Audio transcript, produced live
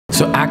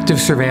So active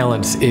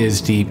surveillance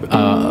is the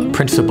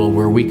principle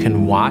where we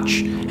can watch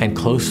and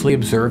closely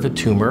observe a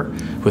tumor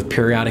with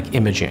periodic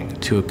imaging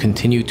to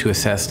continue to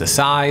assess the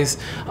size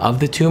of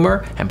the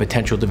tumor and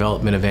potential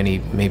development of any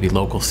maybe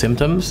local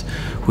symptoms.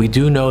 We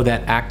do know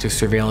that active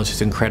surveillance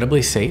is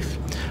incredibly safe.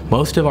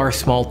 Most of our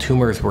small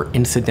tumors were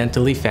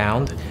incidentally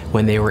found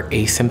when they were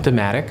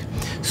asymptomatic.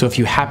 So if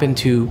you happen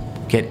to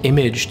get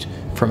imaged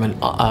from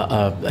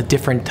a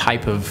different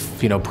type of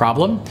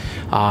problem,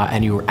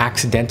 and you were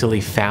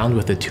accidentally found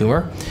with a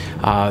tumor,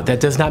 that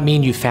does not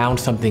mean you found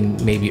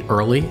something maybe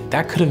early.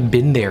 That could have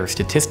been there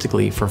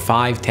statistically for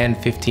 5, 10,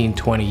 15,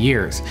 20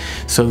 years.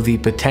 So the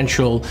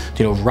potential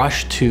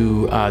rush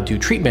to do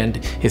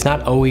treatment is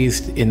not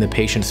always in the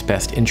patient's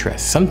best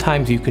interest.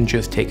 Sometimes you can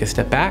just take a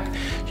step back.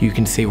 You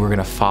can say we're going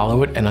to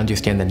follow it and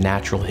understand the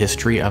natural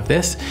history of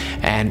this.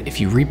 And if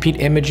you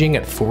repeat imaging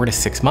at 4 to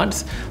 6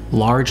 months,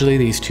 largely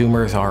these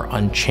tumors are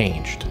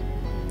unchanged.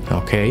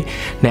 Okay,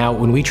 now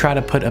when we try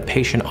to put a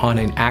patient on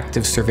an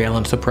active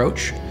surveillance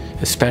approach,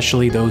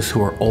 especially those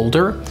who are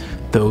older,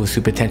 those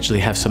who potentially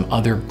have some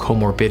other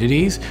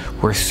comorbidities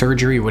where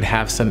surgery would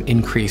have some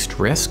increased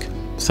risk,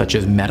 such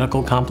as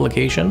medical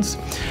complications,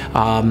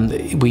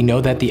 we know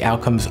that the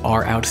outcomes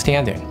are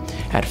outstanding.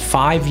 At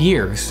 5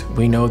 years,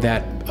 we know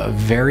that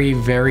very,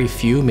 very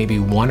few, maybe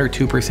 1 or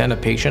 2%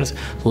 of patients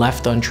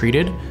left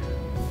untreated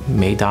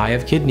may die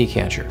of kidney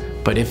cancer.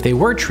 But if they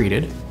were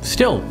treated,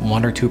 still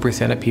 1 or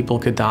 2% of people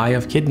could die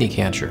of kidney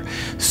cancer.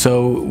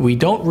 So we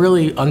don't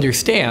really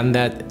understand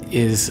that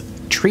is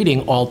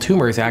treating all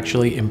tumors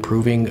actually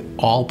improving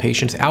all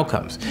patients'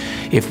 outcomes.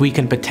 If we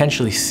can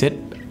potentially sit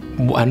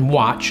and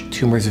watch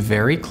tumors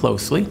very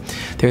closely,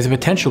 there's a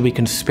potential we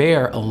can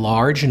spare a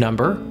large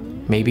number,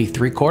 maybe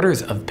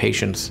 3/4 of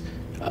patients,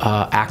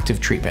 active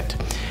treatment.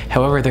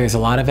 However, there's a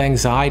lot of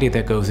anxiety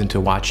that goes into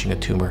watching a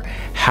tumor.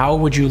 How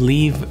would you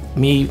leave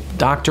me,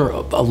 doctor,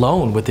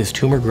 alone with this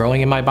tumor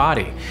growing in my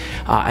body?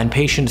 And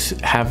patients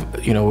have,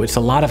 it's a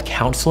lot of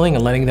counseling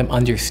and letting them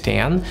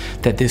understand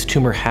that this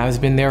tumor has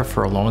been there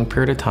for a long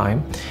period of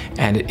time,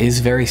 and it is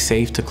very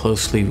safe to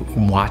closely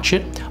watch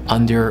it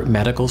under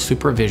medical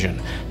supervision.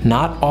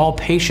 Not all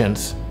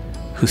patients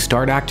who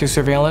start active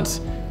surveillance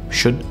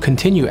should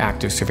continue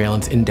active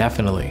surveillance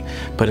indefinitely.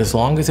 But as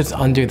long as it's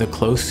under the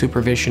close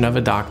supervision of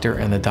a doctor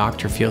and the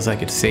doctor feels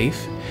like it's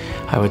safe,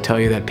 I would tell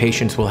you that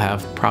patients will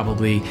have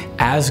probably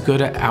as good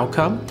an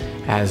outcome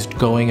as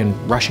going and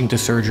rushing to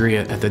surgery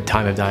at the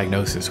time of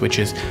diagnosis, which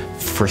is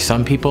for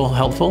some people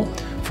helpful,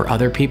 for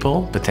other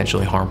people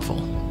potentially harmful.